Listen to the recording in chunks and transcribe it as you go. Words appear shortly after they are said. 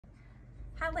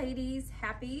Hi ladies,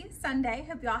 happy Sunday.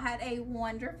 Hope y'all had a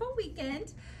wonderful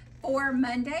weekend. For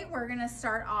Monday, we're gonna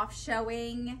start off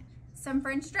showing some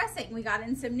French dressing. We got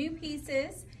in some new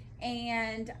pieces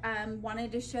and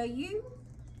wanted to show you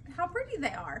how pretty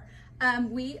they are.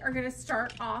 We are gonna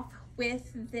start off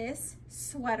with this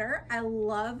sweater. I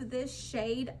love this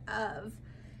shade of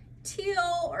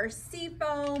teal or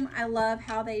seafoam. I love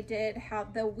how they did, how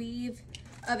the weave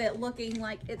of it looking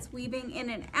like it's weaving in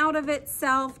and out of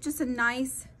itself. Just a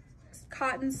nice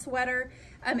cotton sweater.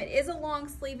 It is a long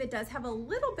sleeve. It does have a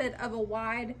little bit of a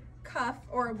wide cuff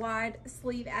or a wide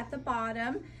sleeve at the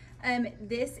bottom.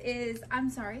 This is,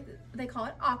 I'm sorry, they call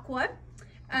it aqua.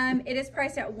 It is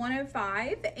priced at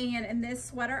 $105, and in this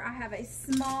sweater I have a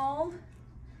small,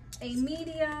 a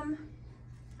medium,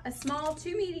 a small,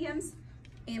 two mediums,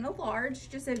 and a large.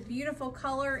 Just a beautiful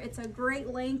color. It's a great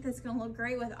length. It's gonna look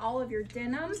great with all of your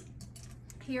denim.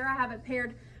 Here I have it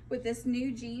paired with this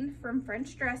new jean from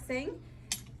French Dressing.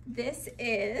 This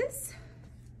is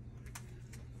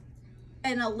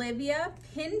an Olivia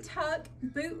pin tuck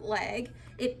bootleg.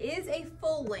 It is a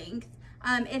full length.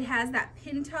 It has that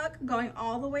pin tuck going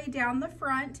all the way down the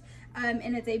front,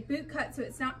 and it's a boot cut, so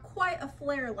it's not quite a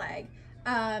flare leg.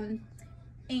 And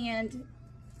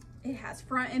it has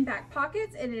front and back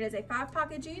pockets, and it is a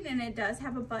 5-pocket jean, and it does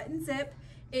have a button zip.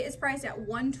 It is priced at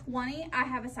 $120. I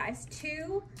have a size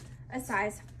 2, a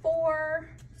size 4,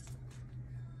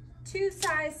 2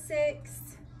 size 6,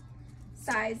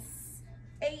 size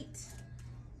 8,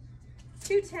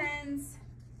 2 10s,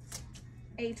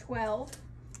 a 12,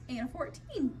 and a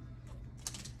 14.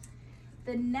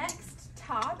 The next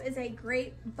top is a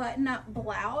great button-up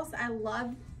blouse. I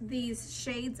love these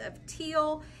shades of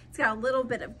teal. It's got a little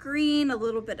bit of green, a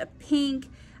little bit of pink,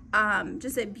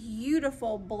 just a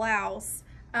beautiful blouse.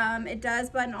 It does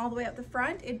button all the way up the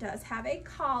front. It does have a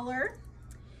collar.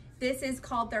 This is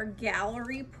called their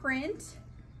gallery print.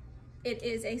 It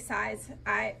is a size,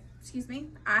 I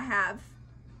have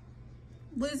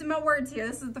losing my words here.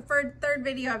 This is the third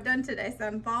video I've done today, so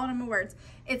I'm following my words.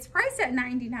 It's priced at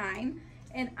 $99,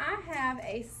 and I have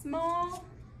a small,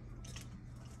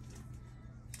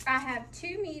 I have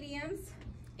 2 mediums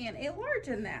and a large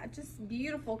in that. Just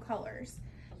beautiful colors.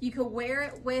 You could wear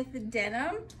it with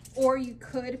denim, or you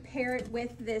could pair it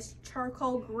with this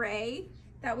charcoal gray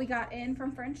that we got in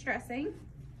from French Dressing.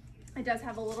 It does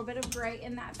have a little bit of gray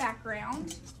in that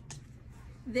background.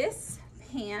 This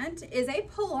pant is a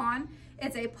pull-on.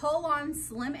 It's a pull-on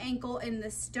slim ankle in the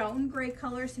stone gray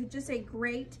color, so just a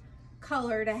great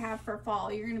color to have for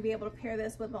fall. You're gonna be able to pair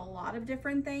this with a lot of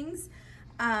different things.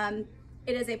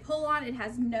 It is a pull-on. It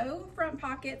has no front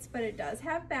pockets, but it does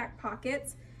have back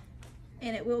pockets,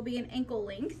 and it will be an ankle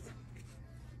length.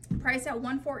 Priced at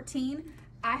 $114.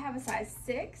 I have a size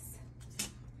 6.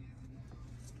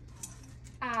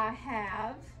 I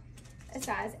have a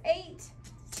size 8,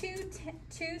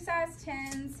 two size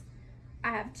 10s.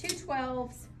 I have 2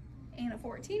 12s and a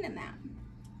 14 in that.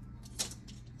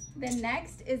 The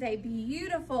next is a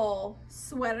beautiful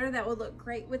sweater that would look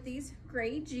great with these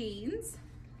gray jeans.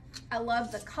 I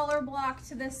love the color block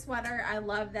to this sweater. I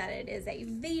love that it is a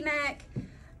V-neck,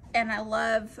 and I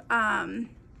love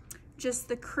just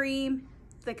the cream,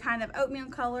 the kind of oatmeal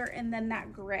color, and then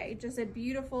that gray. Just a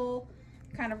beautiful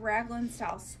kind of raglan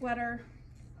style sweater.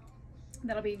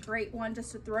 That'll be a great one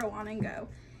just to throw on and go.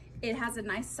 It has a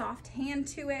nice soft hand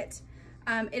to it.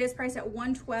 It is priced at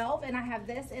 $112, and I have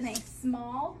this in a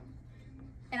small,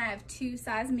 and I have 2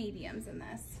 size mediums in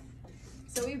this.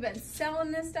 So we've been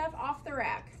selling this stuff off the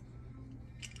rack.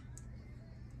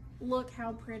 Look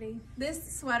how pretty.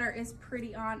 This sweater is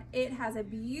pretty on. It has a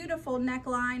beautiful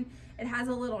neckline. It has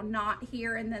a little knot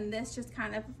here, and then this just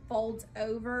kind of folds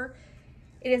over.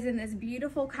 It is in this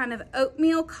beautiful kind of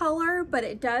oatmeal color, but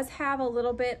it does have a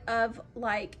little bit of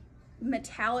like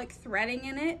metallic threading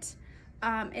in it.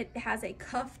 It has a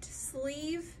cuffed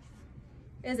sleeve.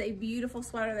 It is a beautiful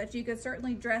sweater that you could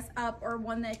certainly dress up, or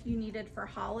one that you needed for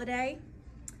holiday.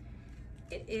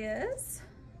 It is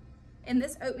in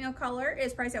this oatmeal color. It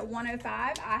is priced at $105.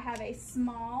 I have a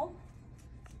small,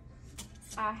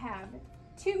 I have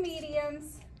 2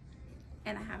 mediums,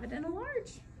 and I have it in a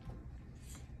large.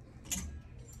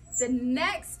 The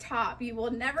next top, you will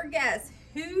never guess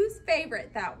whose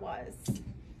favorite that was,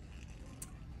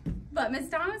 but Miss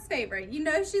Donna's favorite. You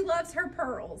know she loves her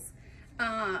pearls.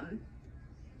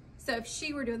 So if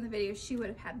she were doing the video, she would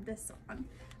have had this on.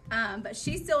 But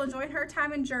she still enjoyed her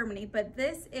time in Germany. But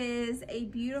this is a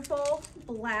beautiful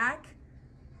black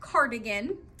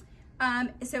cardigan.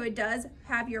 So it does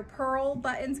have your pearl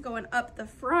buttons going up the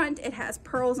front. It has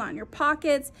pearls on your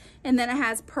pockets, and then it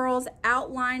has pearls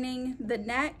outlining the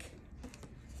neck.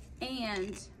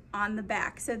 And on the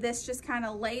back. So this just kind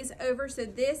of lays over. So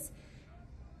this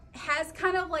has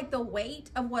kind of like the weight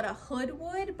of what a hood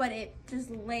would, but it just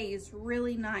lays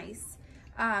really nice.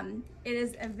 It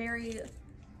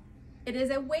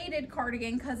is a weighted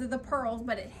cardigan because of the pearls,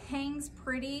 but it hangs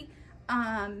pretty,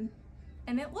 and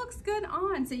it looks good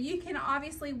on. So you can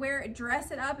obviously wear it,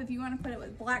 dress it up. If you want to put it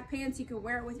with black pants, you can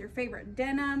wear it with your favorite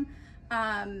denim.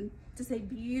 Just a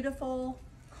beautiful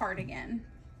cardigan.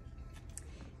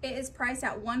 It is priced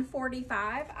at $145.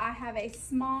 I have a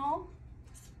small,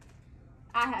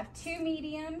 I have 2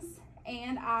 mediums,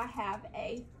 and I have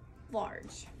a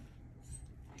large.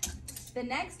 The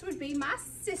next would be my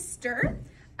sister,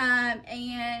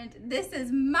 and this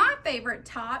is my favorite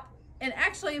top, and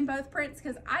actually in both prints,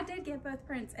 because I did get both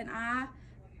prints, and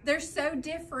they're so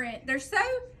different. They're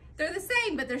the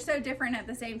same, but they're so different at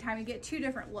the same time. You get 2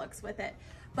 different looks with it.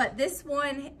 But this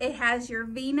one, it has your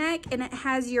V-neck, and it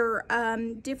has your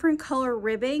different color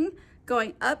ribbing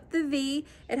going up the V.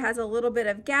 It has a little bit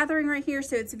of gathering right here,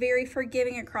 so it's very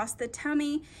forgiving across the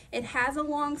tummy. It has a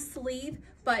long sleeve,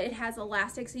 but it has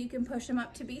elastic, so you can push them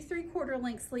up to be 3/4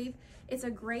 length sleeve. It's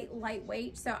a great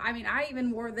lightweight. So, I mean, I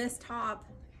even wore this top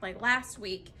like last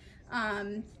week,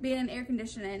 being in air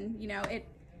conditioning. You know,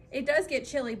 it does get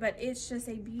chilly, but it's just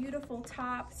a beautiful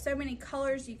top. So many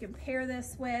colors you can pair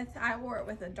this with. I wore it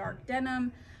with a dark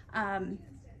denim.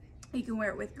 You can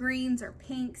wear it with greens or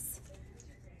pinks.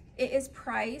 It is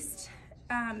priced,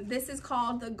 this is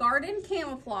called the Garden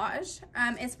Camouflage.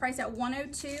 It's priced at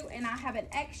 $102, and I have an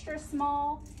extra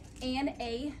small and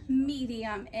a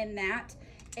medium in that.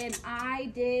 And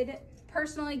I did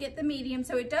personally get the medium,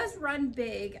 so it does run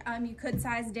big. You could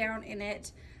size down in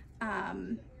it.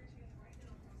 I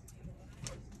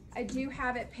do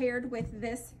have it paired with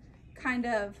this kind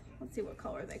of, let's see what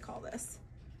color they call this,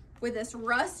 with this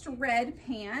rust red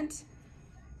pant.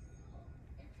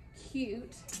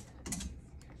 Cute.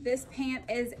 This pant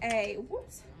is a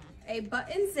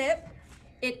button zip.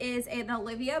 It is an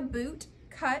Olivia boot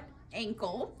cut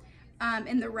ankle.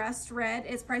 In the rust red.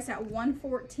 It's priced at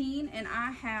 $114, and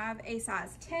I have a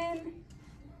size 10.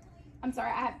 I'm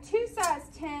sorry, I have 2 size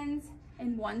 10s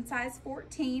and 1 size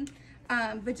 14.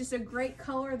 But just a great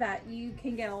color that you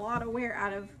can get a lot of wear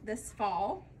out of this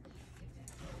fall.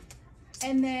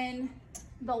 And then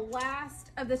the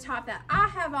last of the top that I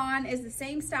have on is the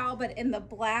same style, but in the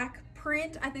black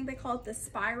print. I think they call it the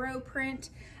Spyro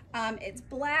print. It's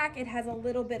black. It has a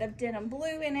little bit of denim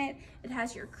blue in it. It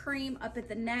has your cream up at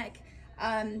the neck.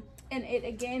 And it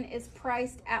again is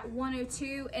priced at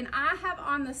 $102. And I have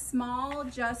on the small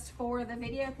just for the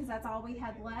video because that's all we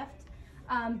had left.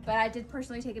 But I did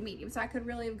personally take a medium, so I could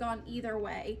really have gone either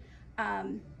way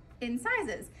in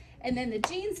sizes. And then the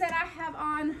jeans that I have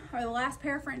on are the last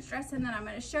pair of French dressing that I'm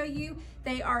going to show you.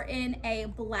 They are in a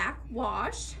black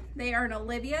wash. They are an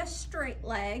Olivia straight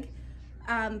leg.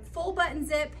 Full button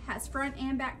zip, has front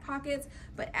and back pockets,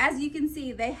 but as you can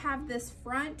see, they have this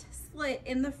front slit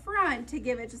in the front to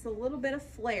give it just a little bit of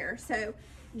flare. So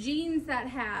jeans that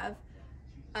have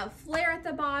a flare at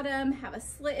the bottom, have a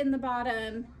slit in the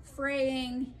bottom,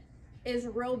 fraying is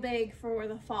real big for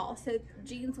the fall. So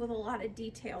jeans with a lot of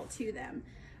detail to them.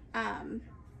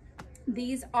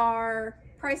 These are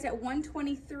priced at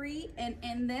 $123, and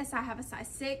in this I have a size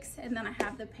 6, and then I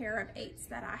have the pair of 8s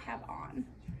that I have on.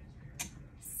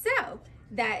 So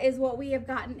that is what we have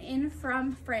gotten in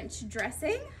from French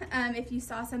dressing. If you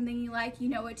saw something you like, you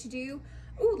know what to do.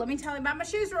 Ooh, let me tell you about my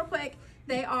shoes real quick.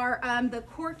 They are the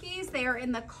Corkies. They are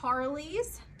in the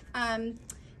Carlies.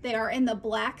 They are in the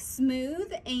black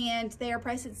smooth, and they are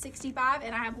priced at $65,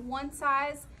 and I have one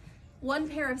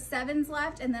pair of 7s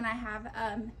left, and then I have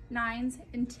 9s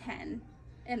and 10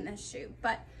 in this shoe.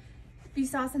 But if you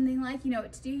saw something you like, you know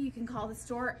what to do. You can call the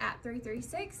store at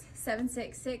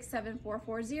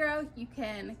 336-766-7440. You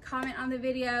can comment on the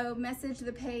video, message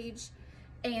the page,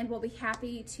 and we'll be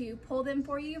happy to pull them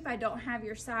for you. If I don't have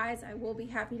your size, I will be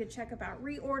happy to check about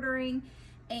reordering.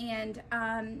 And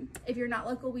if you're not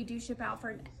local, we do ship out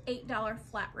for an $8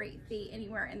 flat rate fee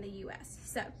anywhere in the US.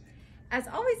 So as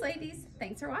always, ladies,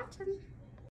 thanks for watching.